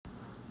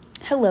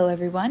Hello,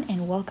 everyone,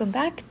 and welcome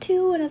back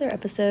to another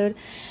episode.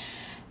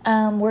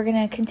 We're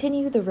going to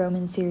continue the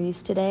Roman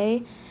series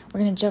today. We're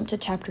going to jump to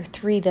chapter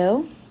 3,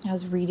 though. I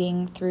was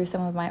reading through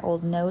some of my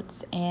old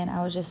notes, and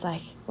I was just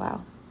like,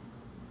 wow,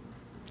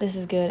 this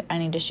is good. I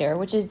need to share,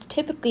 which is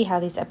typically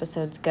how these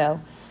episodes go.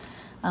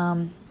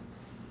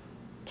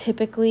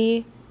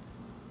 Typically,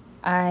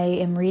 I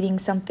am reading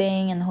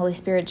something, and the Holy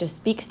Spirit just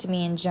speaks to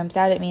me and jumps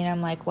out at me, and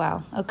I'm like,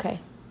 wow,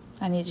 okay,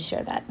 I need to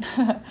share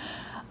that.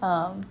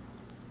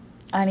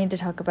 I need to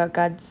talk about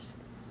God's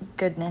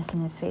goodness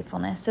and His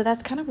faithfulness. So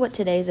that's kind of what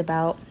today's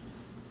about.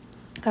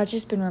 God's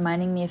just been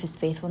reminding me of His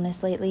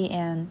faithfulness lately,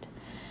 and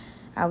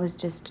I was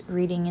just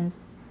reading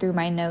through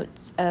my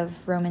notes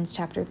of Romans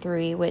chapter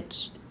 3,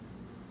 which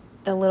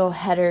the little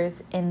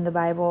headers in the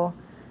Bible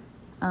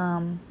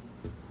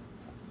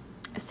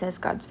says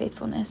God's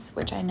faithfulness,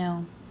 which I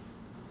know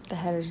the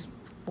headers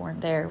weren't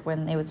there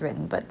when it was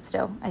written, but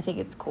still, I think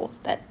it's cool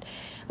that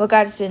what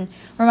God's been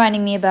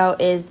reminding me about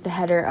is the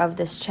header of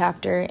this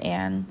chapter.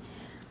 And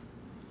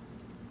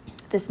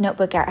this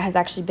notebook has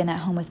actually been at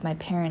home with my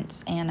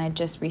parents, and I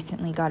just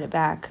recently got it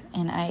back,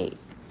 and I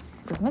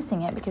was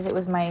missing it because it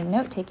was my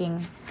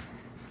note-taking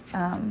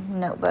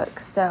notebook.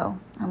 So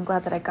I'm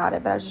glad that I got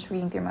it, but I was just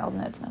reading through my old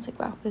notes, and I was like,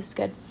 wow, this is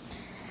good.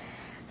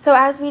 So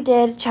as we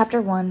did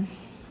chapter 1,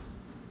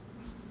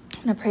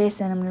 I'm going to pray us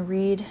in. I'm going to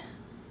read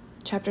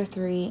chapter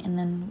 3, and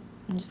then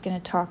I'm just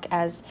going to talk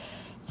as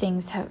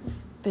things have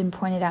been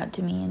pointed out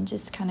to me and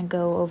just kind of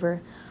go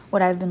over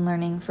what I've been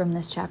learning from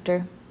this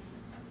chapter.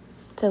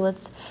 So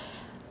let's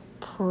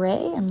pray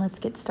and let's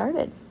get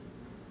started.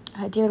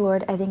 Dear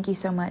Lord, I thank you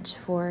so much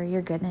for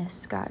your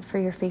goodness, God, for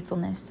your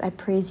faithfulness. I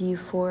praise you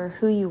for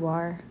who you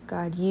are,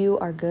 God. You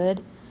are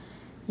good.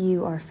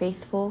 You are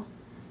faithful.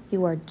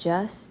 You are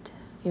just.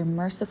 You're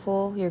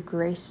merciful. You're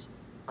gracious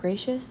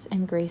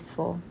and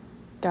graceful.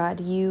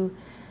 God, you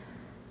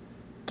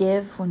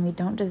give when we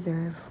don't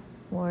deserve,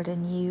 Lord,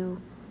 and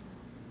you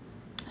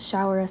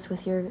shower us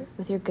with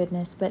your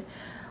goodness. But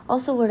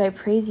also, Lord, I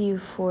praise you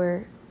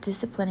for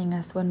disciplining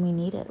us when we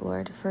need it,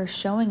 Lord, for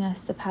showing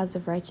us the paths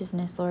of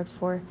righteousness, Lord,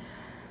 for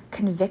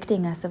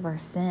convicting us of our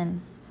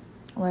sin.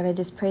 Lord, I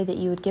just pray that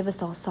you would give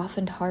us all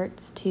softened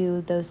hearts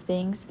to those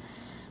things,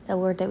 that,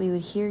 Lord, that we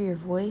would hear your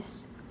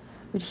voice,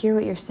 we'd hear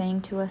what you're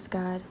saying to us,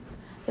 God,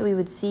 that we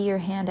would see your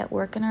hand at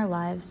work in our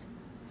lives,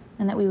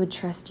 and that we would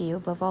trust you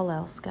above all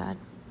else, God,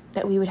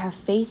 that we would have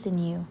faith in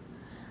you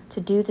to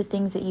do the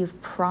things that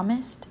you've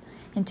promised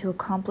and to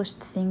accomplish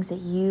the things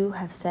that you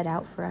have set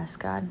out for us,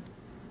 God.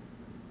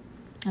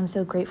 I'm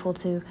so grateful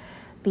to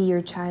be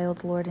your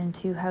child, Lord, and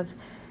to have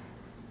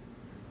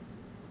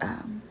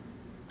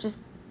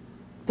just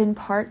been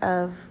part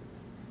of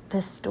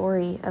the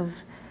story of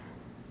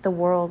the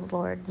world,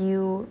 Lord.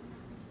 You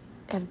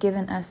have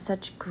given us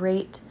such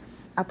great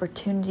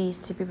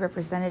opportunities to be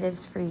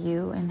representatives for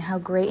you, and how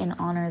great an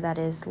honor that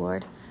is,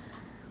 Lord.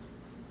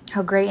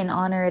 How great an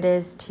honor it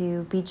is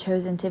to be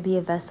chosen to be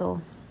a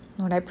vessel.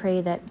 Lord, I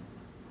pray that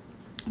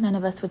none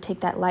of us would take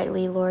that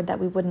lightly, Lord, that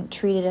we wouldn't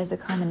treat it as a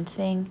common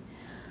thing.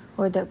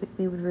 Lord, that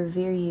we would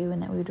revere you,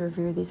 and that we would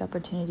revere these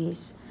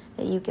opportunities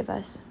that you give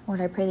us. Lord,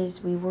 I pray that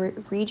as we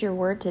read your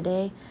word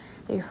today,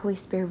 that your Holy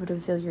Spirit would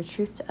reveal your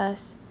truth to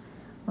us.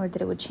 Lord,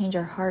 that it would change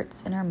our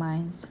hearts and our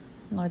minds.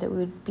 Lord, that we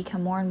would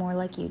become more and more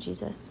like you,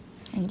 Jesus.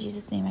 In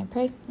Jesus' name I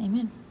pray.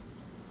 Amen.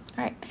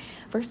 All right,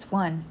 verse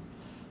 1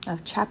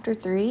 of chapter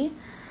 3.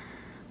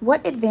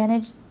 What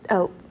advantage...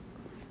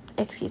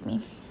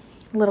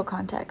 Little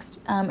context.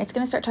 It's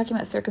going to start talking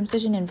about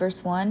circumcision in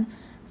verse 1.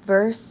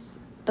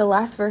 The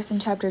last verse in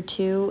chapter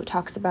 2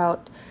 talks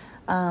about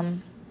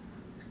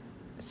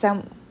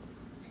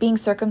being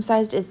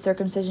circumcised is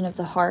circumcision of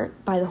the heart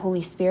by the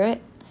Holy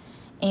Spirit,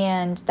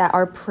 and that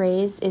our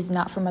praise is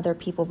not from other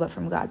people but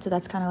from God. So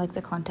that's kind of like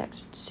the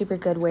context. Super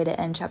good way to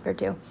end chapter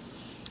 2.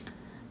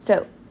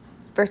 So,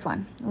 verse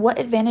 1. What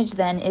advantage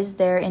then is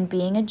there in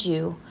being a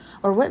Jew,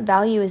 or what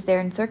value is there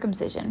in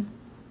circumcision?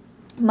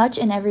 Much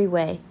in every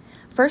way.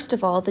 First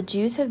of all, the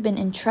Jews have been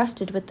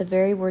entrusted with the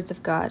very words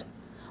of God.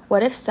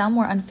 What if some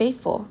were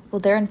unfaithful? Will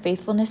their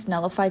unfaithfulness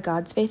nullify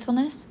God's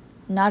faithfulness?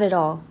 Not at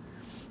all.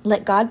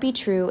 Let God be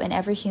true and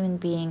every human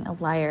being a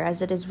liar,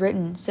 as it is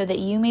written, so that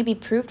you may be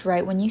proved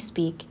right when you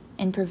speak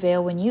and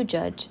prevail when you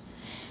judge.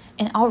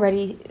 And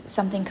already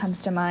something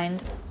comes to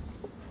mind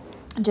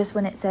just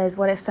when it says,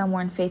 what if some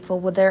were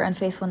unfaithful? Will their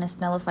unfaithfulness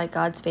nullify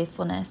God's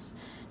faithfulness?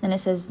 Then it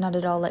says, not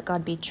at all, let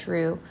God be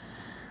true.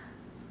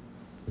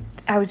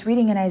 I was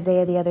reading in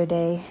Isaiah the other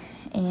day,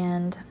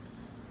 and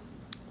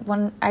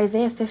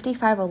Isaiah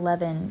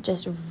 55:11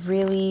 just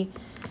really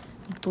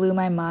blew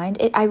my mind.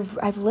 I don't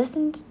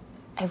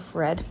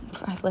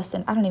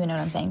even know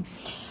what I'm saying.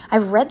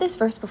 I've read this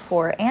verse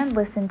before and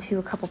listened to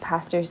a couple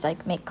pastors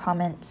make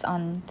comments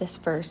on this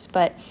verse,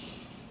 but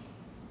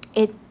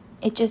it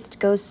just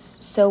goes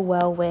so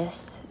well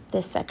with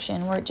this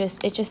section where it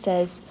just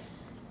says,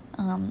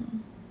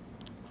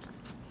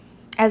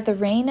 as the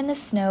rain and the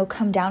snow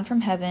come down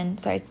from heaven,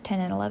 it's 10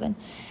 and 11.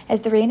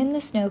 As the rain and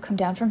the snow come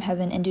down from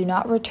heaven and do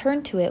not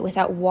return to it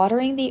without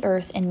watering the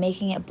earth and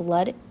making it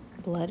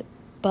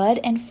bud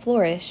and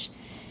flourish,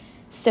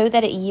 so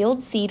that it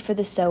yields seed for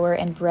the sower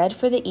and bread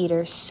for the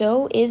eater,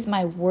 so is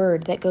my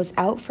word that goes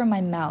out from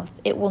my mouth.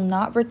 It will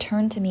not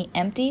return to me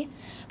empty,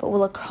 but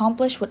will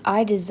accomplish what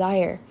I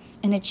desire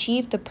and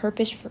achieve the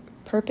purpose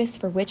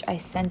for which I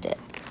sent it.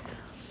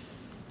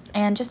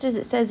 And just as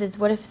it says, is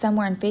what if some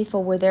were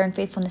unfaithful? Were their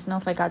unfaithfulness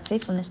nullify God's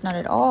faithfulness? Not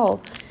at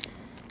all.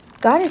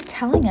 God is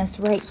telling us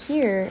right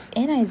here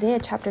in Isaiah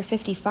chapter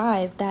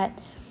 55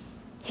 that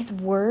his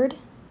word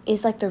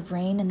is like the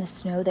rain and the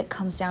snow that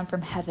comes down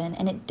from heaven,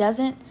 and it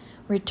doesn't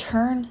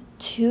return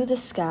to the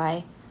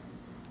sky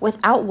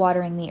without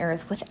watering the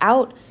earth,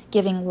 without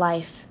giving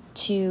life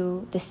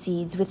to the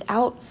seeds,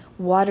 without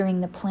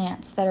watering the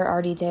plants that are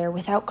already there,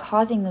 without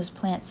causing those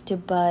plants to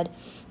bud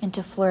and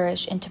to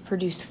flourish and to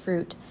produce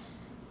fruit.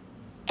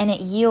 And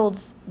it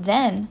yields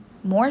then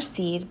more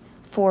seed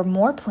for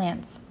more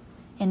plants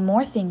and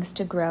more things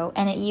to grow.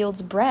 And it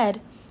yields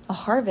bread, a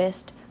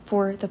harvest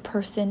for the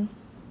person,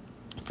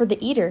 for the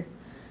eater,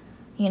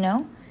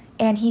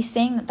 And he's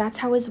saying that that's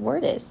how his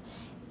word is.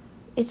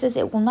 It says,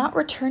 it will not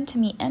return to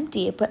me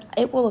empty, but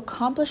it will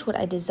accomplish what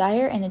I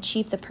desire and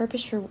achieve the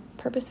purpose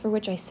for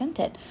which I sent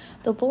it.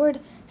 The Lord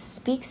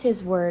speaks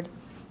his word.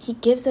 He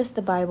gives us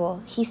the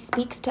Bible. He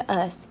speaks to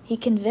us. He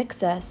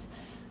convicts us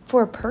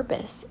for a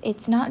purpose.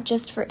 It's not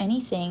just for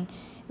anything.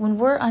 When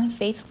we're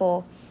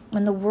unfaithful,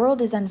 when the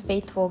world is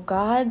unfaithful,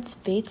 God's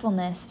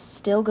faithfulness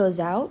still goes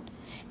out,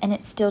 and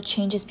it still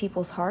changes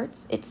people's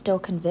hearts. It still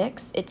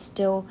convicts. It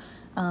still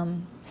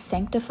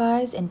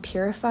sanctifies and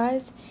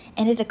purifies,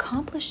 and it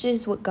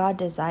accomplishes what God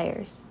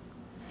desires.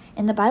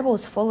 And the Bible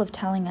is full of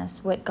telling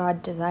us what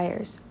God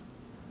desires.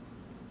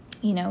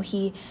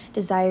 He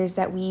desires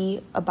that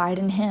we abide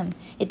in him.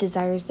 It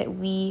desires that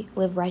we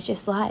live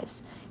righteous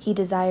lives. He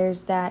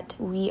desires that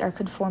we are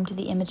conformed to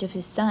the image of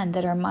his Son,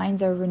 that our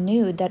minds are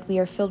renewed, that we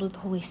are filled with the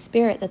Holy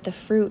Spirit, that the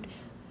fruit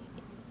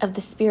of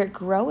the Spirit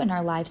grow in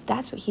our lives.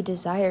 That's what he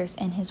desires,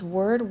 and his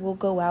word will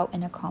go out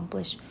and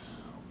accomplish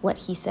what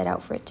he set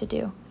out for it to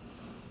do.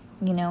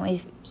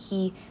 If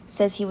he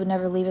says he would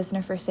never leave us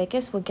nor forsake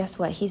us, well, guess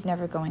what? He's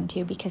never going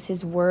to, because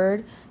his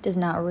word does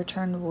not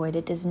return void.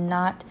 It does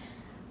not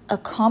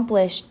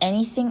accomplish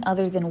anything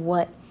other than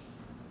what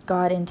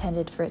God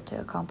intended for it to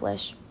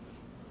accomplish.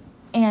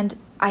 And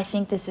I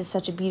think this is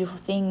such a beautiful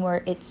thing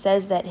where it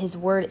says that his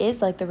word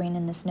is like the rain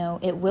and the snow.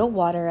 It will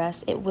water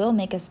us. It will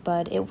make us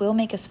bud. It will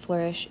make us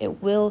flourish.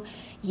 It will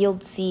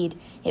yield seed.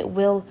 It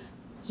will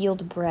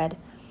yield bread.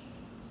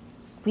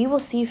 We will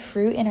see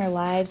fruit in our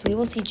lives. We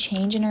will see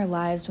change in our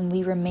lives when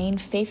we remain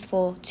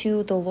faithful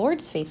to the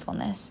Lord's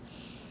faithfulness.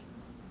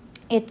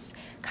 It's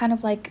kind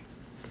of like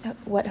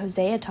what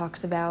Hosea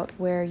talks about,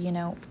 where,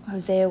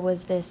 Hosea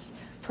was this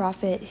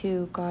prophet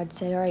who God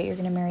said, all right, you're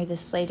going to marry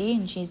this lady,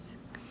 and she's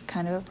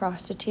kind of a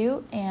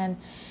prostitute, and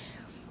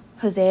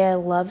Hosea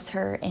loves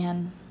her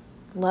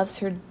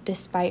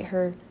despite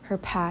her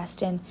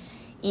past, and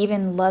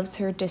even loves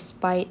her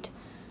despite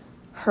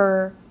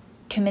her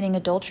committing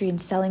adultery and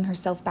selling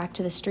herself back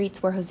to the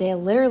streets, where Hosea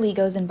literally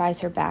goes and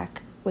buys her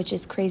back, which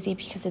is crazy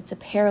because it's a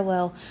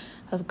parallel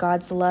of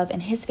God's love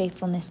and his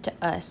faithfulness to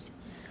us.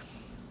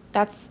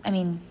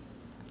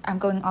 I'm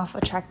going off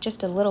a track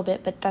just a little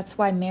bit, but that's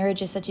why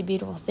marriage is such a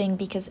beautiful thing,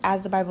 because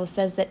as the Bible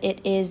says, that it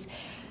is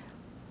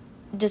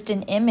just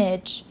an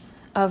image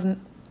of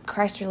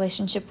Christ's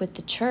relationship with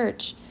the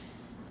church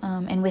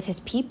and with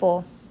his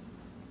people.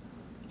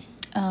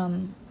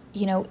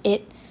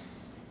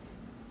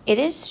 It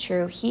is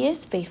true. He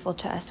is faithful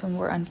to us when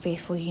we're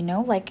unfaithful,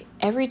 Like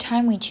every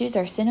time we choose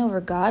our sin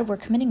over God, we're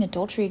committing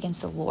adultery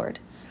against the Lord.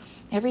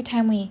 Every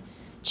time we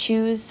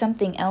choose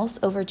something else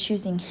over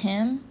choosing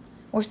him,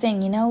 we're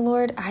saying,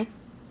 Lord, I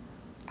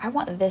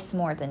want this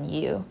more than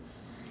you.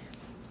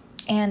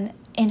 And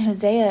in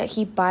Hosea,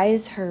 he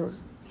buys her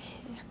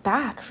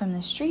back from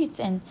the streets,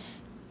 and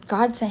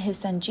God sent his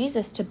son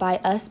Jesus to buy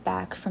us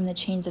back from the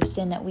chains of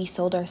sin that we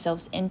sold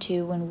ourselves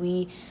into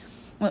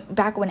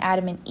back when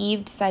Adam and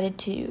Eve decided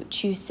to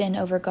choose sin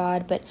over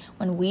God. But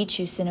when we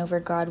choose sin over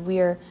God, we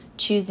are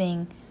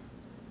choosing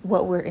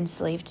what we're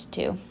enslaved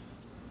to.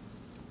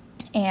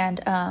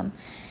 And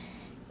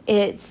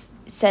it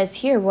says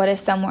here, what if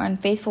some were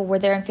unfaithful? Were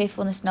their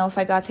unfaithfulness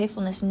nullify God's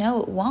faithfulness?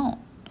 No, it won't.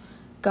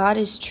 God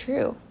is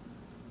true.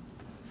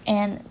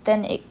 And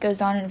then it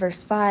goes on in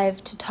verse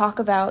 5 to talk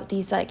about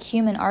these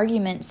human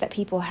arguments that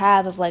people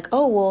have of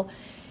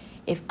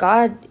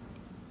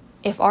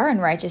if our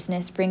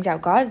unrighteousness brings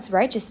out God's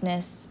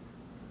righteousness,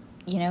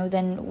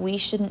 then we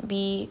shouldn't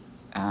be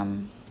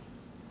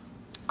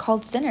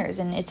called sinners,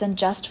 and it's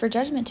unjust for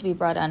judgment to be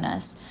brought on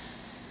us.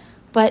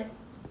 But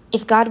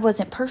if God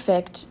wasn't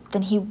perfect,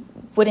 then he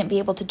wouldn't be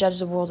able to judge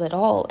the world at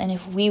all. And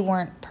if we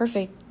were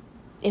perfect,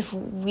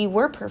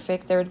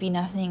 there would be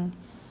nothing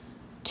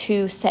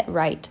to set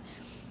right.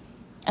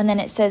 And then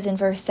it says in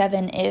verse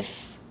 7,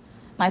 if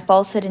my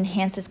falsehood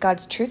enhances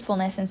God's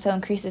truthfulness and so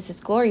increases his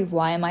glory,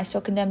 why am I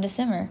still condemned a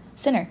sinner?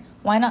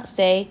 Why not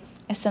say,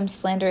 as some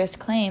slanderous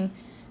claim,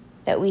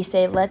 that we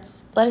say, let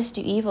us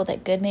do evil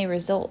that good may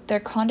result? Their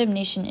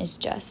condemnation is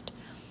just.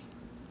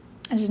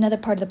 There's another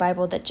part of the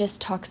Bible that just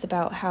talks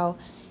about how,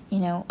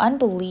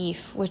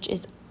 unbelief, which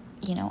is,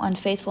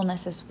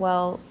 unfaithfulness as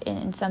well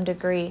in some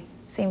degree,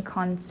 same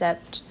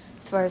concept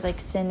as far as like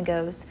sin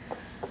goes,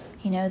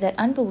 that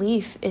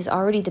unbelief is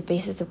already the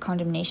basis of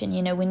condemnation.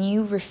 When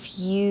you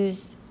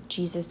refuse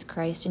Jesus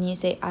Christ and you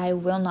say, I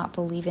will not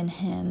believe in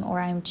him, or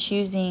I'm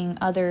choosing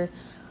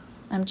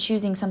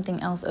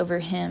something else over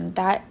him,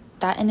 that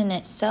in and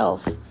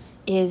itself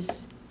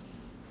is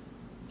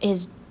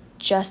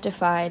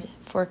justified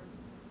for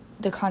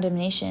the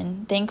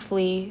condemnation.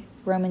 Thankfully,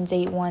 Romans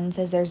 8:1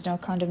 says there's no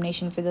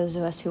condemnation for those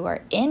of us who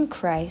are in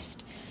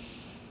Christ.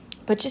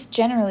 But just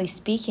generally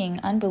speaking,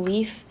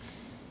 unbelief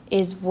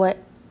is what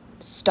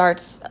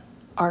starts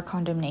our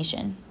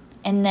condemnation.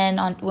 And then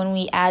when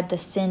we add the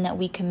sin that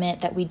we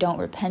commit that we don't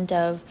repent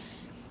of,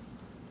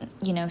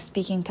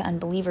 speaking to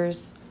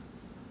unbelievers,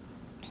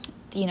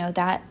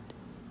 that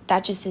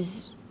just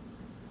is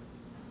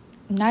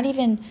not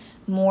even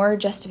more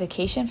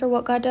justification for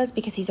what God does,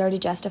 because he's already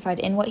justified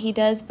in what he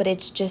does, but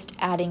it's just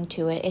adding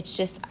to it. It's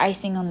just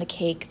icing on the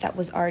cake that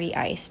was already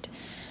iced.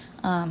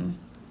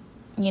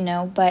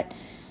 But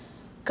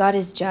God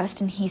is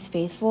just and he's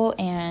faithful,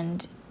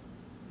 and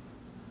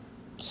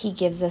he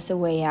gives us a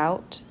way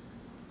out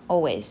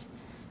always.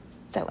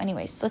 So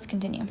anyways, let's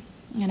continue.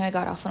 I know I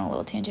got off on a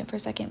little tangent for a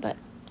second, but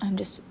I'm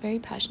just a very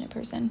passionate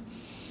person.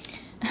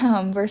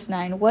 Verse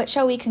 9, what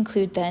shall we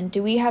conclude then?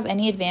 Do we have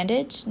any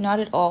advantage? Not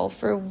at all,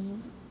 for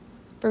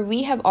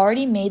we have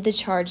already made the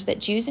charge that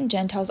Jews and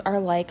Gentiles are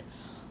alike,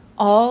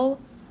 all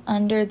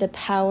under the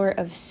power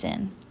of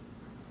sin.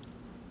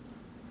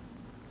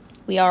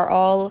 We are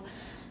all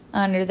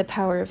under the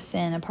power of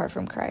sin apart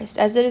from Christ.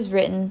 As it is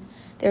written,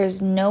 there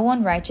is no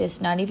one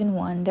righteous, not even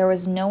one. There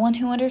was no one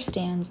who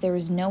understands. There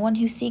is no one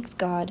who seeks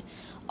God.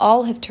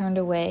 All have turned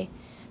away.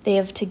 They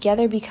have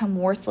together become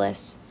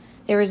worthless.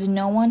 There is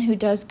no one who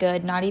does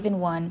good, not even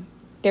one.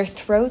 Their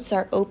throats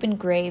are open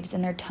graves,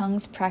 and their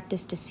tongues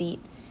practice deceit.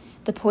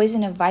 The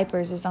poison of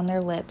vipers is on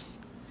their lips.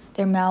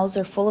 Their mouths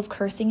are full of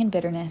cursing and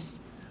bitterness.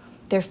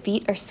 Their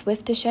feet are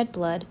swift to shed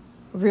blood.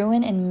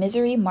 Ruin and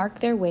misery mark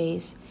their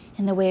ways.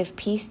 In the way of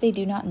peace they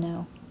do not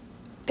know.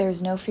 There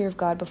is no fear of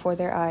God before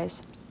their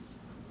eyes.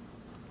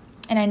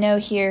 And I know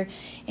here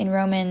in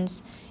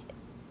Romans,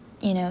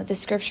 the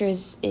scripture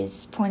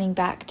is pointing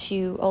back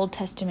to Old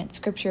Testament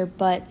scripture,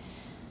 but,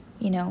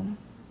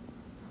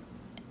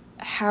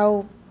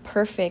 how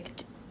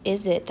perfect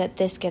is it that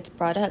this gets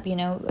brought up?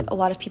 A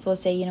lot of people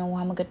say, well,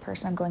 I'm a good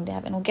person, I'm going to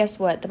heaven. Well, guess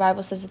what? The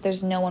Bible says that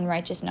there's no one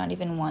righteous, not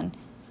even one.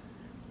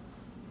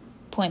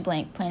 Point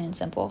blank, plain and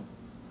simple.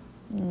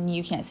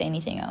 You can't say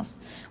anything else.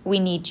 We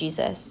need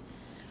Jesus.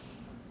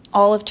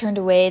 All have turned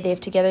away. They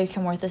have together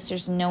become worthless.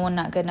 There's no one,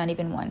 not good, not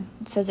even one.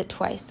 It says it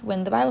twice.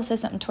 When the Bible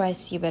says something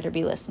twice, you better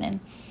be listening.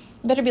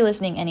 You better be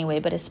listening anyway,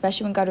 but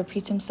especially when God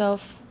repeats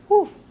himself.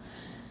 Whew.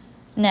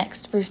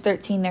 Next, verse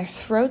 13, their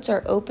throats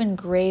are open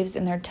graves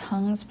and their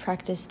tongues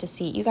practice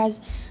deceit. You guys,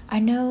 I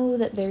know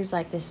that there's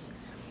like this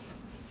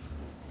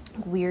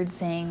weird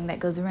saying that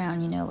goes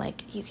around,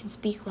 like you can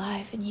speak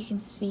life and you can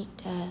speak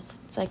death.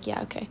 It's like,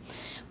 yeah, okay.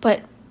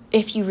 But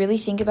if you really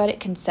think about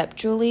it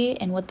conceptually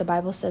and what the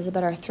Bible says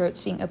about our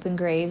throats being open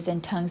graves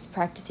and tongues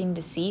practicing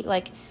deceit,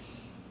 like,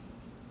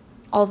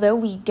 although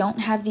we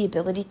don't have the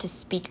ability to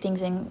speak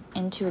things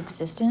into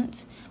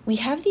existence, we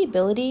have the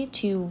ability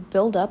to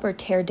build up or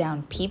tear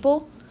down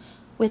people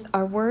with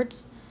our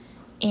words.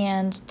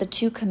 And the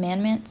two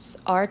commandments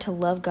are to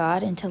love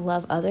God and to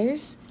love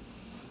others.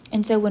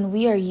 And so when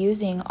we are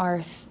using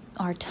our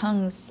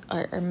tongues,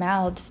 our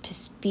mouths to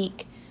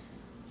speak,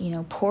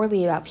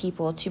 poorly about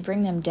people, to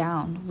bring them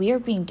down, we are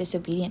being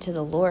disobedient to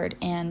the Lord.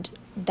 And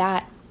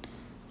that,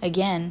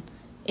 again,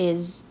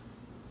 is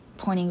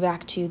pointing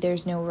back to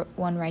there's no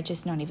one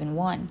righteous, not even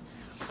one.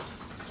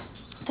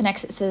 The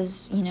next it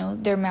says,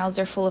 their mouths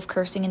are full of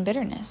cursing and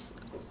bitterness.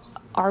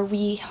 Are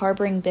we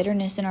harboring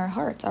bitterness in our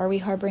hearts? Are we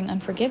harboring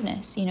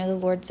unforgiveness? The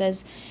Lord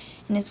says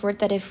in his word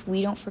that if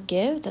we don't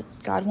forgive, that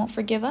God won't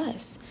forgive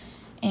us.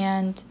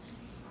 And,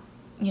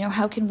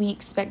 how can we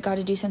expect God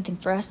to do something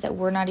for us that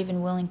we're not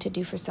even willing to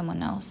do for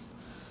someone else?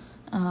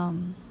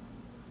 One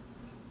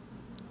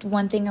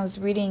thing I was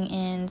reading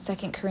in 2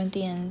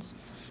 Corinthians,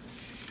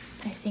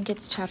 I think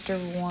it's chapter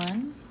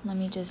 1. Let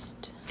me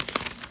just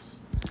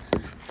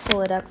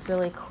pull it up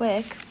really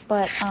quick.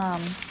 But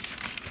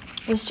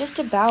it was just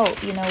about,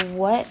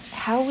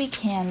 how we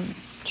can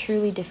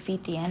truly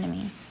defeat the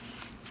enemy.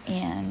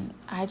 And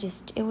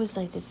it was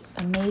like this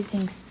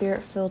amazing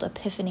spirit-filled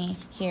epiphany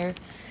here.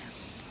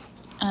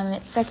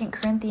 It's 2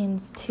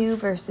 Corinthians 2,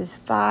 verses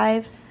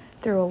 5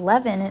 through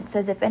 11. It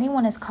says, if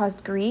anyone has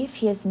caused grief,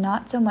 he has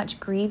not so much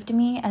grieved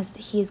me as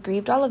he has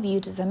grieved all of you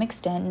to some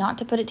extent, not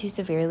to put it too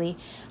severely.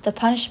 The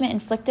punishment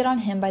inflicted on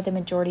him by the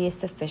majority is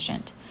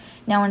sufficient.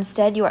 Now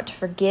instead you ought to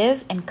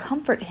forgive and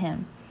comfort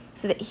him,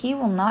 so that he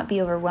will not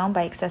be overwhelmed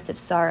by excessive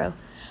sorrow.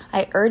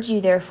 I urge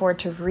you, therefore,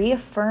 to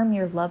reaffirm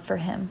your love for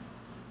him.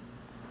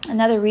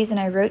 Another reason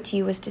I wrote to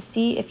you was to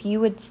see if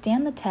you would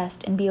stand the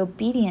test and be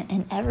obedient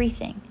in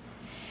everything.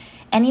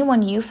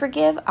 Anyone you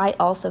forgive, I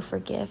also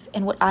forgive.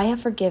 And what I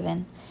have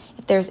forgiven,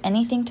 If there's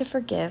anything to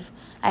forgive,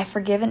 I have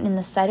forgiven in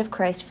the sight of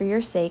Christ for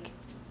your sake.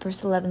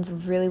 Verse 11 is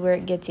really where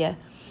it gets you.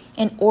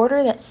 In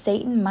order that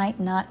Satan might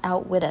not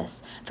outwit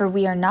us, for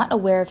we are not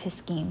aware of his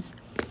schemes.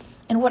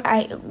 And what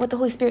the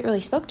Holy Spirit really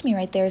spoke to me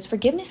right there is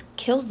forgiveness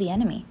kills the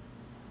enemy.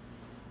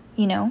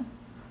 You know,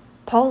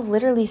 Paul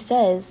literally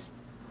says,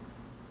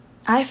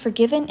 I have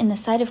forgiven in the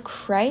sight of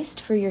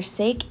Christ for your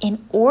sake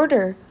in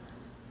order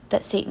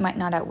that Satan might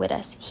not outwit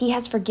us. He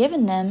has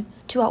forgiven them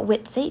to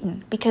outwit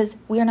Satan because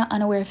we are not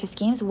unaware of his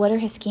schemes. What are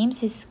his schemes?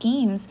 His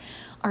schemes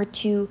are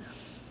to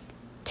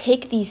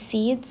take these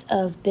seeds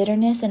of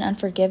bitterness and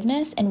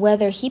unforgiveness, and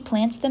whether he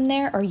plants them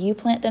there or you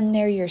plant them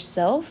there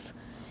yourself,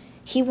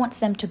 he wants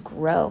them to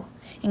grow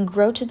and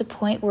grow to the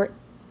point where,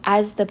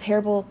 as the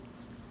parable,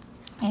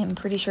 I'm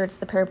pretty sure it's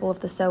the parable of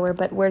the sower,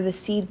 but where the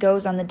seed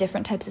goes on the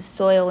different types of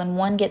soil and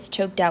one gets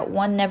choked out,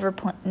 one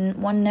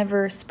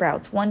never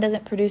sprouts, one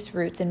doesn't produce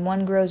roots, and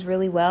one grows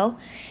really well.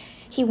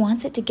 He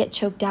wants it to get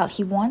choked out.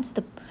 He wants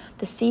the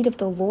seed of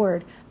the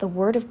Lord, the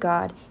word of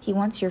God. He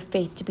wants your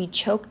faith to be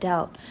choked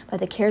out by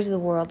the cares of the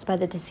world, by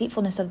the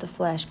deceitfulness of the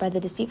flesh, by the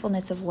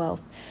deceitfulness of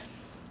wealth,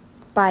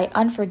 by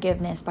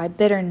unforgiveness, by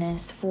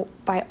bitterness,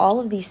 by all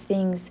of these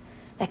things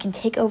that can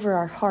take over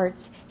our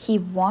hearts. He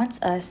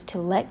wants us to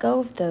let go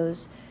of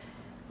those.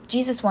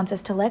 Jesus wants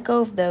us to let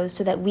go of those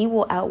so that we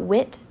will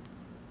outwit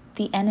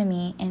the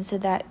enemy and so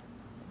that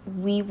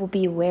we will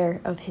be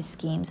aware of his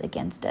schemes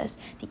against us.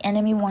 The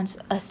enemy wants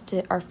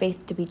our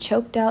faith to be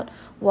choked out,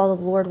 while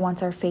the Lord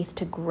wants our faith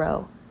to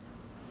grow.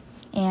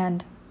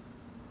 And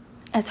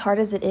as hard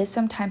as it is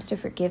sometimes to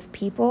forgive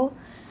people,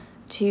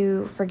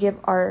 to forgive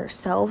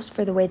ourselves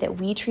for the way that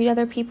we treat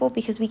other people,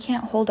 because we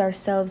can't hold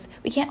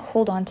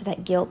on to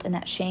that guilt and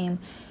that shame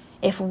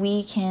if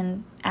we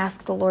can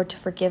ask the Lord to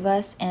forgive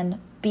us and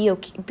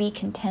be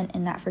content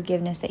in that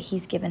forgiveness that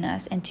he's given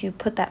us, and to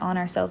put that on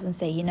ourselves and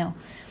say,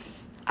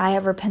 I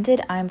have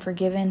repented, I'm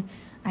forgiven,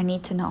 I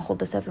need to not hold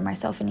this over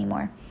myself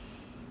anymore.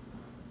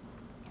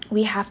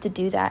 We have to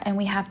do that, and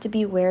we have to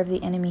be aware of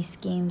the enemy's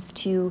schemes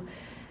to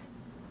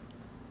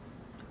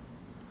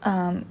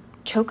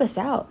choke us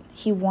out.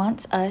 He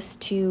wants us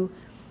to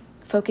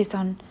focus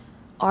on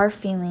our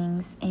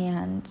feelings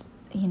and,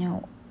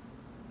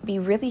 be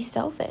really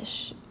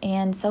selfish.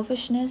 And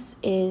selfishness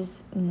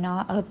is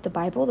not of the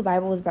Bible. The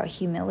Bible is about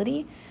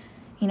humility.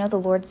 The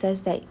Lord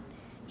says that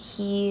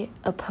he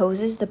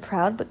opposes the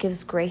proud but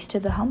gives grace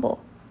to the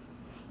humble.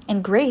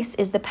 And grace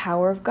is the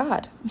power of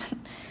God,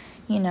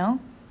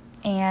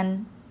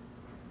 And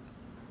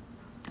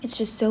it's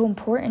just so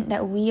important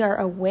that we are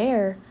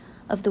aware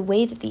of the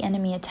way that the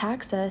enemy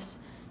attacks us,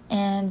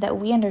 and that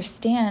we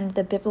understand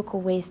the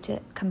biblical ways to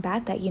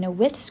combat that,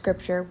 with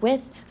scripture,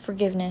 with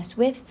forgiveness,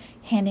 with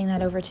handing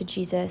that over to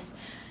Jesus.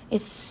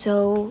 It's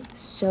so,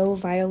 so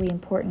vitally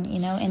important,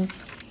 and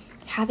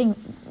having,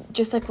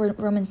 just like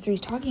Romans 3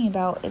 is talking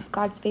about, it's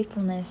God's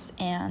faithfulness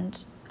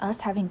and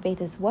us having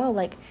faith as well.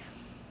 Like,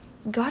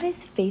 God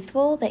is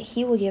faithful that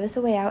he will give us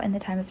a way out in the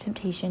time of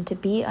temptation to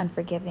be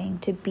unforgiving,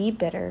 to be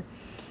bitter.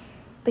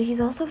 But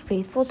he's also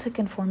faithful to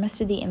conform us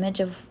to the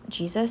image of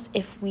Jesus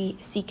if we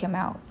seek him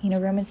out.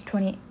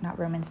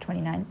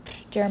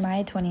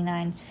 Jeremiah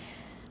 29,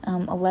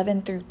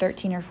 11 through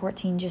 13 or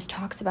 14 just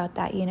talks about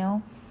that,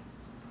 The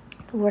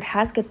Lord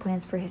has good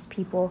plans for his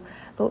people,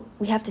 but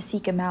we have to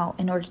seek him out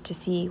in order to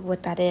see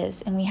what that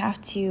is. And we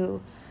have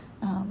to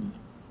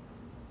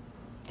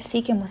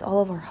seek him with all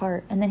of our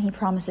heart. And then he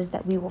promises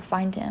that we will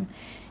find him.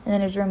 And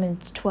then as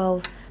Romans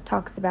 12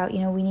 talks about,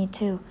 we need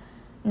to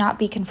not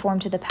be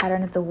conformed to the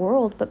pattern of the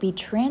world, but be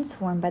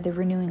transformed by the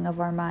renewing of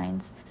our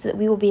minds, so that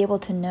we will be able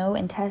to know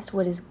and test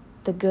what is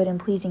the good and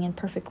pleasing and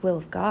perfect will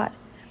of God.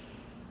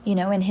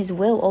 And his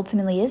will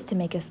ultimately is to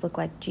make us look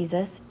like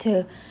Jesus,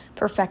 to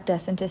perfect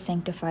us and to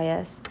sanctify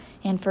us,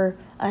 and for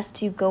us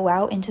to go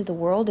out into the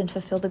world and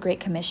fulfill the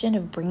Great Commission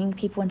of bringing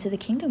people into the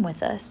kingdom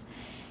with us.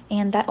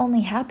 And that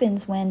only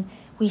happens when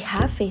we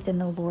have faith in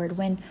the Lord,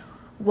 when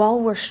while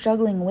we're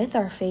struggling with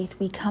our faith,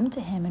 we come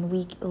to him and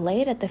we lay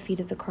it at the feet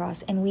of the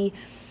cross, and we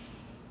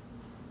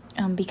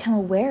become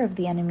aware of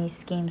the enemy's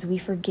schemes. We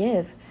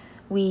forgive.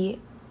 We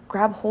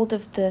grab hold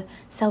of the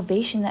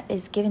salvation that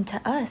is given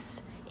to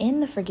us in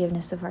the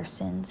forgiveness of our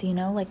sins.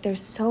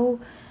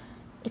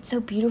 It's so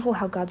beautiful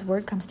how God's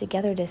word comes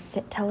together to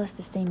tell us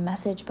the same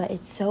message, but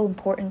it's so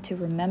important to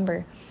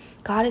remember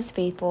God is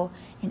faithful,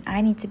 and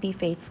I need to be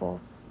faithful.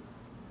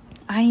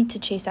 I need to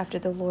chase after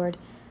the Lord,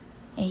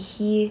 and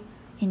he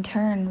in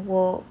turn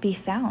will be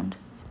found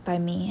by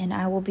me, and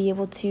I will be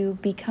able to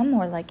become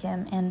more like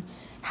him and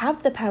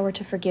have the power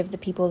to forgive the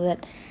people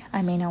that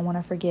I may not want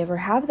to forgive, or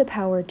have the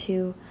power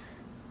to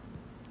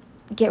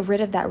get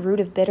rid of that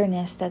root of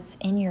bitterness that's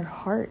in your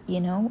heart,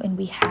 and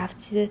we have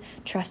to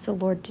trust the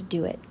Lord to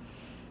do it.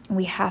 And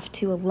we have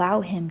to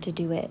allow him to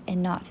do it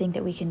and not think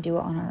that we can do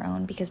it on our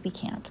own, because we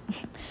can't.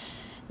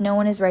 No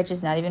one is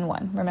righteous, not even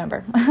one,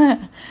 remember.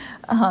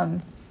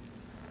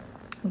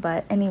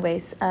 But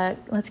anyways,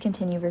 let's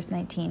continue verse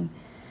 19.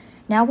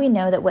 Now we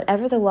know that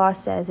whatever the law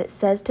says, it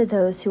says to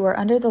those who are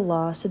under the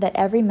law, so that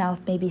every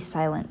mouth may be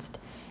silenced,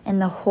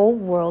 and the whole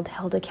world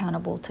held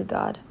accountable to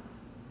God.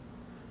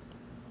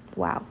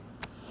 Wow.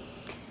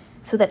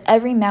 So that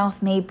every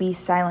mouth may be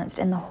silenced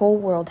and the whole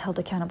world held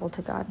accountable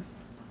to God.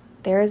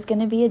 There is going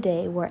to be a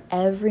day where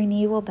every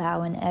knee will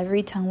bow and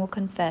every tongue will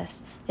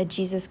confess that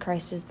Jesus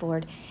Christ is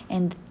Lord,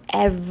 and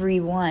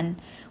everyone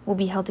will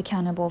be held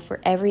accountable for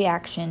every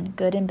action,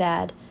 good and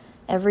bad,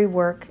 every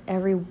work,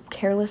 every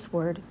careless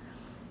word.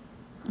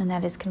 And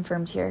that is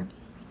confirmed here.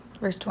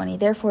 Verse 20,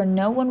 therefore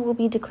no one will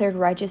be declared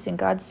righteous in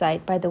God's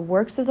sight by the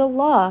works of the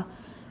law.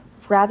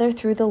 Rather,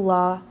 through the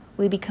law,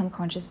 we become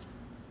conscious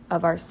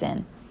of our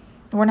sin.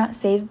 We're not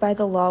saved by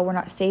the law. We're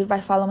not saved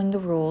by following the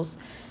rules.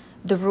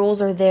 The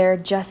rules are there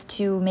just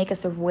to make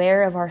us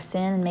aware of our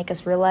sin and make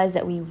us realize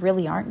that we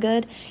really aren't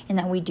good and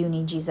that we do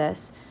need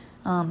Jesus.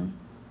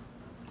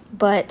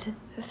 But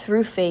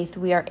through faith,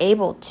 we are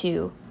able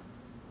to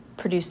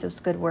produce those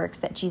good works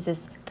that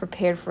Jesus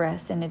prepared for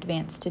us in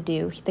advance to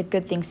do, the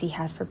good things he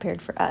has prepared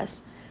for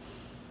us.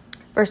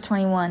 Verse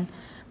 21,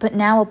 but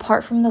now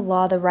apart from the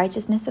law, the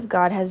righteousness of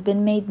God has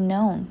been made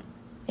known.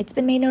 It's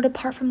been made known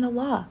apart from the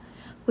law,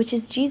 which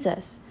is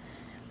Jesus.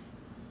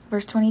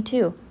 Verse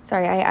 22.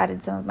 Sorry, I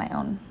added some of my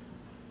own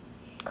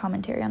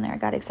commentary on there. I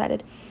got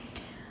excited.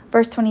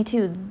 Verse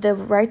 22.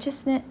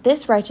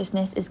 This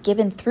righteousness is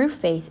given through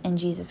faith in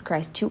Jesus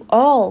Christ to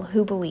all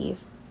who believe.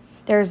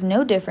 There is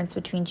no difference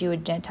between Jew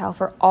and Gentile,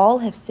 for all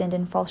have sinned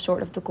and fall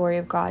short of the glory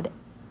of God,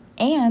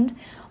 and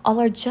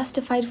all are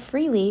justified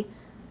freely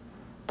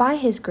by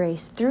his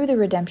grace through the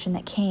redemption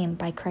that came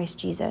by Christ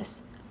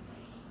Jesus.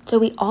 So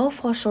we all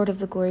fall short of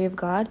the glory of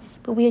God,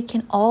 but we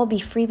can all be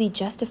freely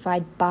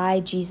justified by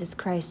Jesus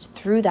Christ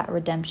through that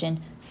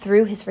redemption,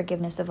 through his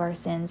forgiveness of our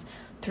sins,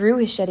 through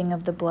his shedding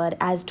of the blood.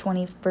 As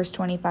verse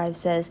 25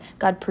 says,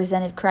 God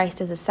presented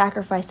Christ as a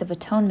sacrifice of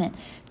atonement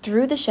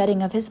through the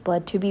shedding of his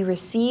blood to be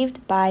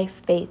received by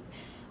faith.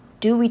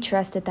 Do we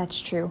trust that that's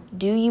true?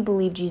 Do you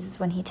believe Jesus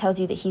when he tells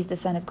you that he's the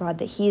Son of God,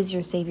 that he is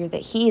your Savior,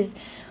 that he is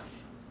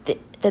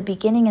the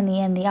beginning and the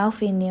end, the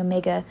Alpha and the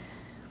Omega?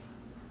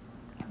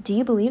 Do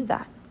you believe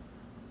that?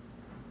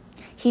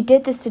 He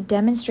did this to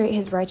demonstrate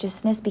his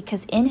righteousness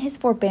because in his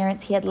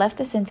forbearance he had left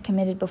the sins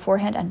committed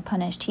beforehand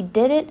unpunished. He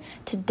did it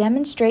to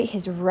demonstrate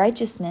his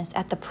righteousness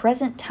at the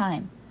present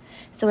time,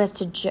 so as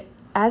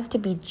to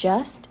be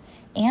just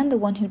and the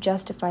one who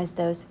justifies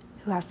those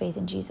who have faith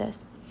in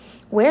Jesus.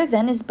 Where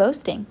then is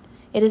boasting?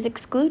 It is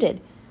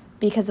excluded.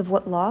 Because of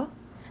what law?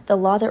 The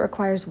law that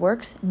requires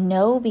works?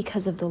 No,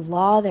 because of the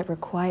law that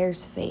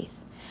requires faith.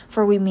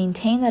 For we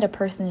maintain that a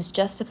person is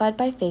justified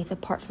by faith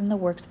apart from the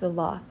works of the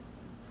law.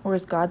 Or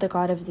is God the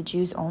God of the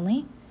Jews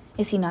only?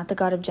 Is he not the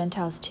God of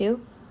Gentiles too?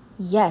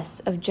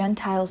 Yes, of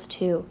Gentiles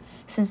too,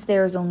 since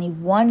there is only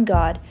one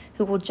God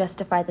who will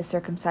justify the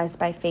circumcised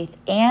by faith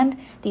and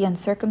the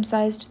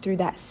uncircumcised through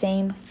that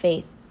same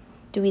faith.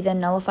 Do we then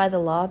nullify the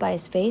law by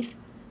his faith?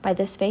 By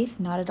this faith?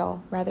 Not at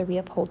all. Rather, we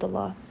uphold the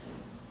law.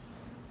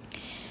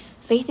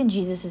 Faith in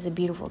Jesus is a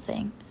beautiful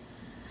thing.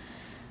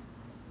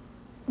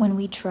 When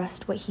we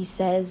trust what he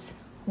says,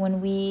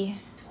 when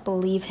we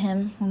believe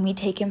him, when we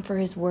take him for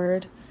his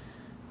word,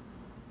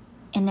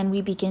 and then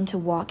we begin to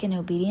walk in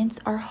obedience,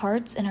 our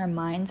hearts and our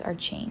minds are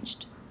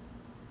changed.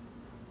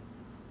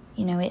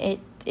 You know,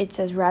 it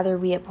says, rather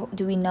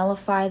do we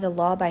nullify the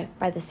law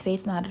by this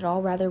faith? Not at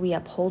all. Rather, we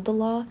uphold the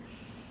law.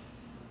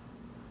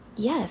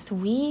 Yes,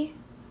 when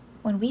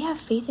we have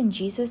faith in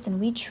Jesus and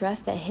we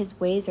trust that his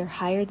ways are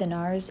higher than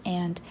ours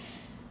and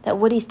that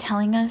what he's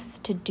telling us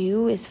to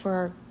do is for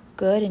our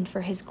good and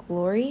for his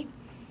glory,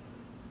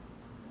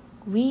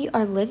 we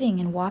are living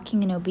and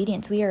walking in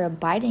obedience. We are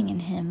abiding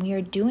in him. We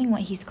are doing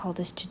what he's called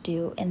us to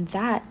do. And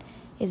that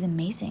is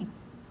amazing.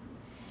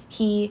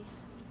 He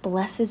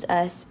blesses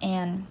us.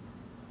 And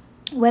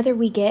whether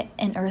we get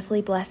an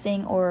earthly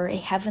blessing or a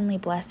heavenly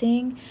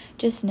blessing,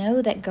 just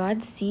know that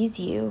God sees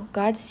you.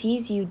 God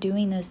sees you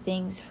doing those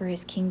things for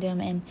his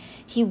kingdom. And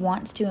he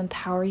wants to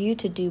empower you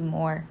to do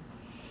more.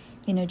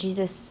 You know,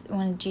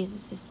 one of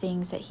Jesus's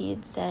things that he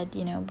had said,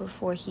 you know,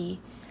 before he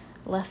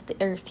left the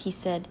earth, he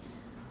said,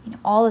 you know,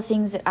 all the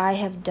things that I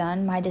have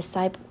done, my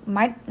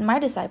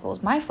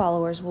disciples, my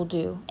followers will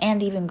do,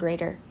 and even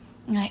greater.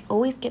 And I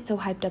always get so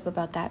hyped up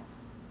about that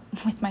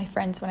with my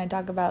friends when I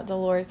talk about the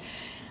Lord,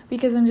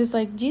 because I'm just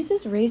like,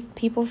 Jesus raised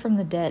people from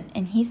the dead,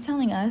 and he's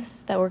telling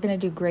us that we're going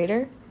to do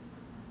greater.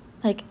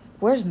 Like,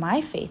 where's my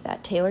faith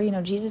at, Taylor? You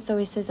know, Jesus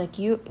always says, like,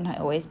 not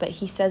always, but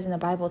he says in the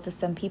Bible to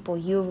some people,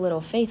 you have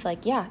little faith.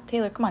 Like, yeah,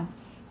 Taylor, come on.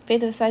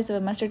 Faith the size of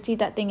a mustard seed,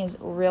 that thing is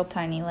real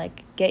tiny.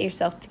 Like, get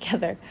yourself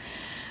together.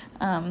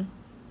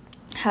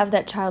 Have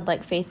that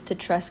childlike faith to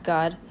trust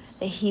God,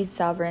 that he's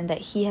sovereign, that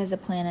he has a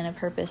plan and a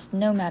purpose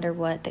no matter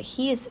what, that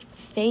he is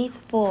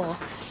faithful.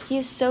 He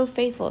is so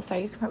faithful.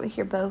 Sorry, you can probably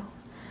hear Bo,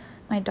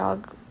 my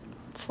dog,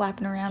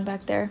 flapping around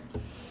back there.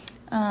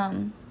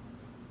 No,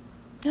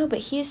 but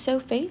he is so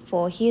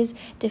faithful. He has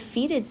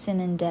defeated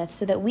sin and death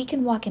so that we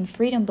can walk in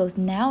freedom both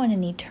now and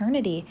in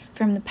eternity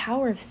from the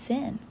power of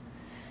sin.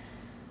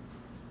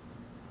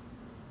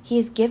 He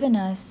has given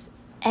us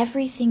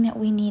everything that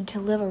we need to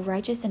live a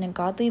righteous and a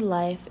godly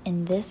life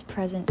in this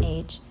present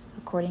age,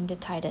 according to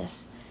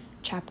Titus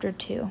chapter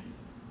 2.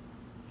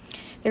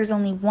 There's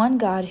only one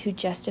God who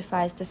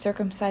justifies the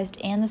circumcised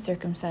and the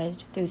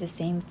circumcised through the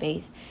same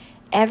faith.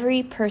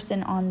 Every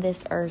person on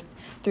this earth,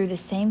 through the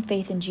same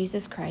faith in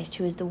Jesus Christ,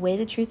 who is the way,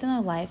 the truth, and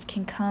the life,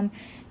 can come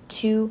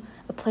to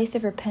a place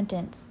of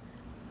repentance.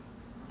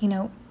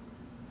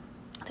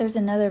 There's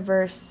another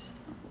verse.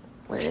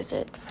 Where is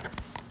it?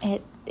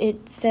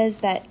 It says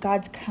that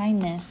God's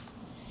kindness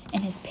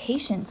and his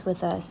patience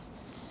with us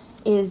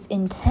is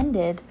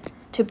intended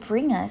to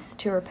bring us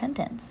to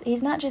repentance.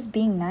 He's not just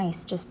being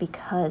nice just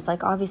because,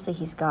 obviously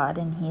he's God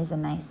and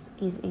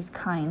he's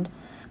kind,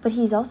 but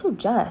he's also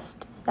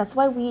just. That's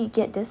why we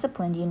get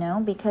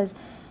disciplined, because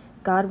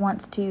God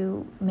wants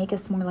to make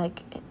us more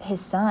like his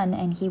son,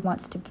 and he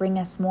wants to bring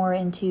us more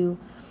into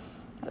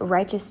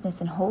righteousness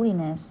and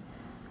holiness.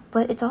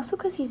 But it's also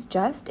because he's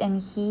just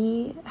and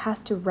he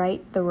has to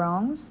right the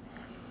wrongs.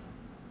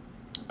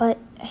 But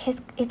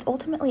it's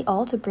ultimately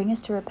all to bring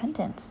us to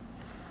repentance,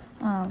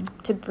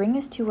 to bring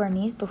us to our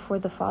knees before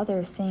the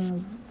Father,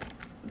 saying,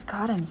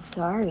 God, I'm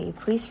sorry.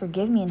 Please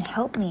forgive me and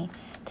help me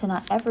to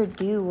not ever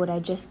do what I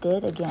just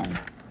did again.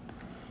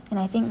 And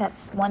I think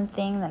that's one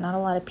thing that not a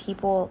lot of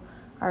people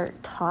are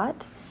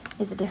taught,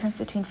 is the difference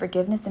between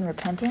forgiveness and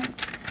repentance.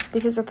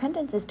 Because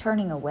repentance is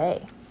turning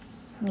away.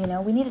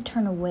 We need to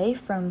turn away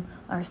from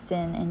our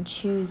sin and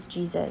choose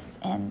Jesus.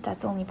 And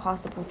that's only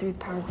possible through the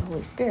power of the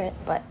Holy Spirit.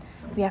 But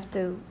we have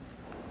to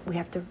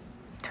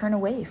turn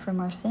away from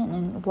our sin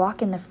and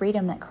walk in the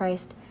freedom that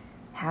Christ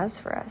has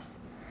for us.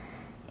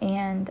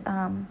 And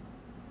I'm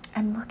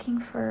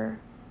looking for,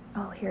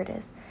 here it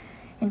is.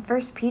 In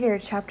 1 Peter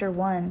chapter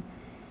 1,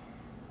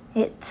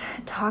 it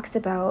talks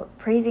about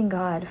praising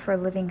God for a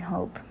living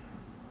hope.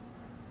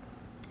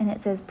 And it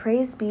says,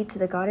 "Praise be to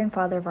the God and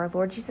Father of our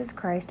Lord Jesus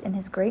Christ. In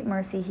his great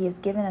mercy, he has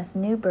given us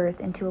new birth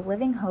into a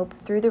living hope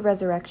through the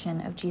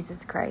resurrection of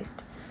Jesus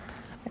Christ."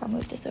 I'll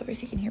move this over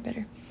so you can hear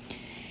better.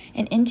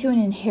 "And into an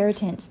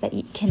inheritance that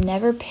can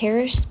never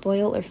perish,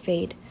 spoil, or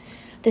fade.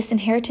 This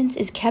inheritance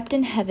is kept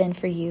in heaven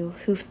for you,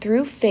 who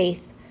through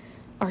faith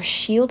are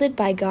shielded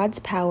by God's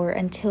power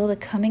until the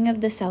coming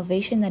of the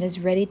salvation that is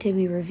ready to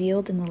be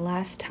revealed in the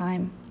last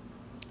time."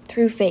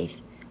 Through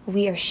faith,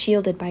 we are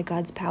shielded by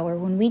God's power.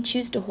 When we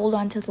choose to hold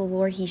on to the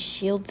Lord, he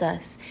shields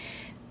us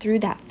through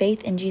that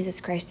faith in Jesus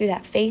Christ, through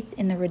that faith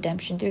in the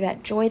redemption, through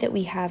that joy that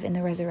we have in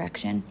the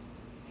resurrection.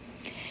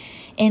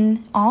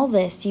 "In all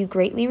this you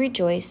greatly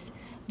rejoice,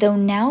 though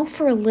now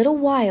for a little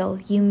while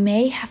you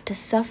may have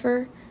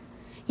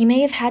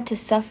had to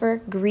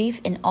suffer grief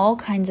in all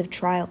kinds of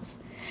trials.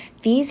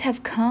 These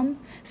have come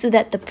so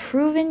that the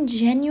proven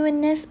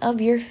genuineness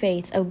of your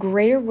faith, of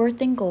greater worth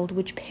than gold,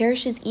 which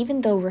perishes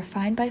even though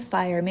refined by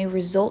fire, may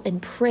result in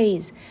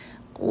praise,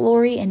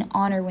 glory, and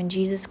honor when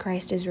Jesus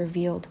Christ is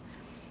revealed.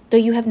 Though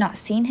you have not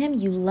seen him,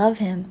 you love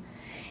him.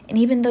 And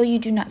even though you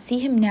do not see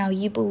him now,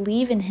 you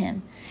believe in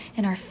him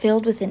and are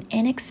filled with an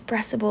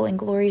inexpressible and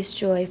glorious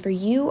joy, for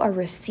you are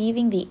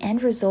receiving the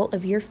end result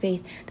of your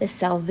faith, the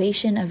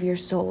salvation of your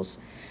souls."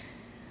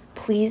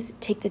 Please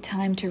take the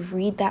time to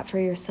read that for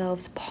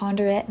yourselves,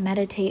 ponder it,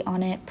 meditate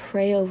on it,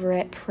 pray over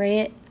it, pray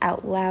it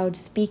out loud,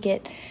 speak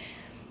it.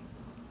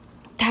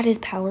 That is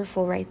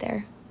powerful right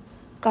there.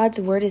 God's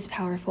word is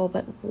powerful,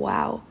 but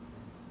wow,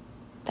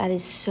 that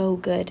is so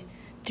good.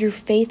 Through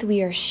faith,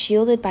 we are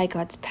shielded by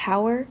God's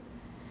power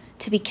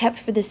to be kept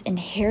for this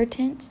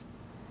inheritance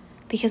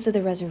because of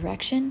the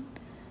resurrection.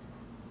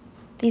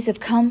 These have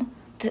come,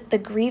 the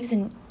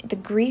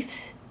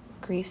griefs,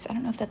 I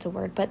don't know if that's a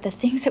word, but the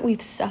things that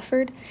we've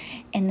suffered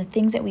and the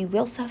things that we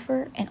will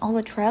suffer and all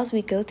the trials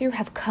we go through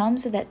have come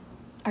so that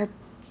our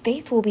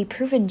faith will be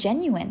proven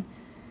genuine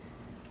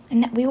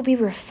and that we will be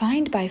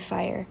refined by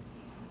fire.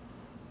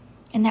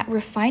 And that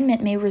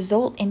refinement may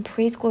result in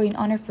praise, glory, and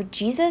honor for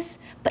Jesus,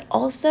 but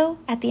also,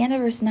 at the end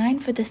of verse 9,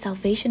 for the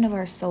salvation of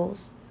our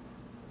souls.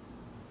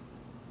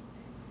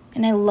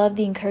 And I love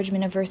the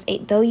encouragement of verse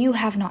 8. "Though you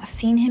have not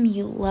seen him,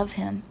 you love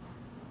him.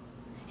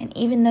 And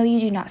even though you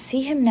do not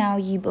see him now,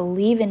 you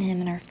believe in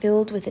him and are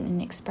filled with an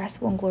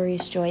inexpressible and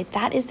glorious joy."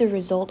 That is the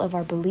result of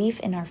our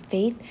belief and our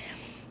faith,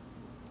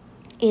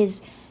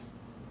 is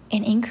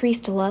an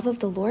increased love of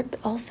the Lord, but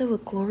also a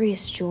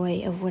glorious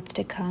joy of what's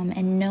to come,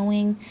 and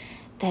knowing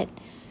that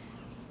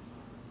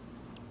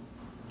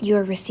you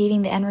are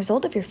receiving the end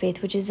result of your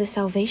faith, which is the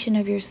salvation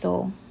of your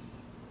soul.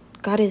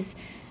 God is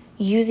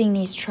using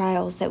these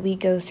trials that we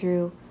go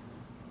through,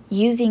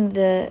 using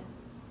the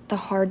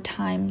hard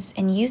times,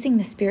 and using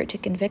the Spirit to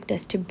convict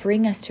us, to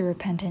bring us to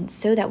repentance,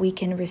 so that we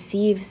can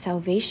receive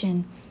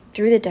salvation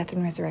through the death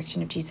and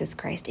resurrection of Jesus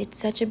Christ. It's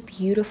such a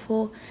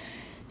beautiful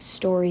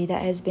story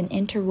that has been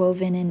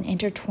interwoven and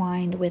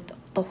intertwined with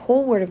the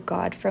whole Word of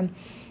God. From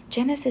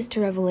Genesis to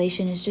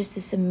Revelation is just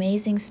this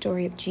amazing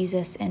story of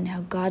Jesus and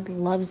how God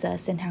loves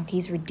us and how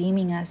he's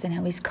redeeming us and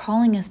how he's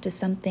calling us to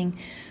something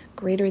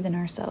greater than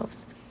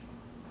ourselves.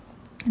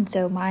 And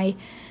so my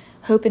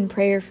hope and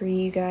prayer for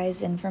you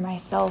guys and for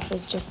myself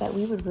is just that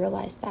we would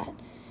realize that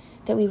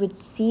we would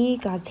see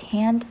God's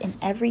hand in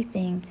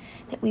everything,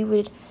 that we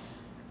would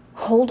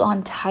hold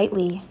on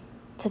tightly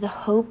to the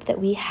hope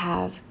that we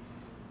have,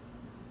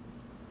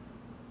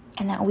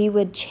 and that we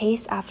would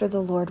chase after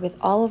the Lord with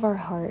all of our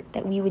heart,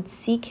 that we would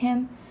seek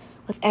him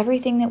with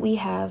everything that we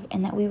have,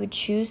 and that we would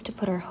choose to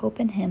put our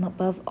hope in him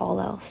above all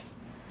else.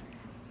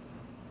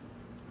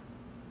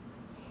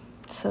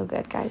 So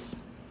good, guys.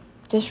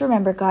 Just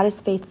remember, God is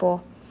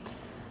faithful.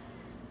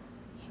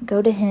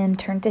 Go to him,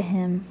 turn to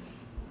him,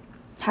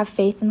 have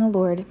faith in the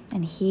Lord,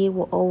 and he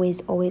will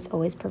always, always,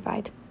 always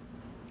provide.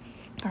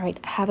 All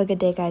right, have a good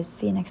day, guys.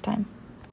 See you next time.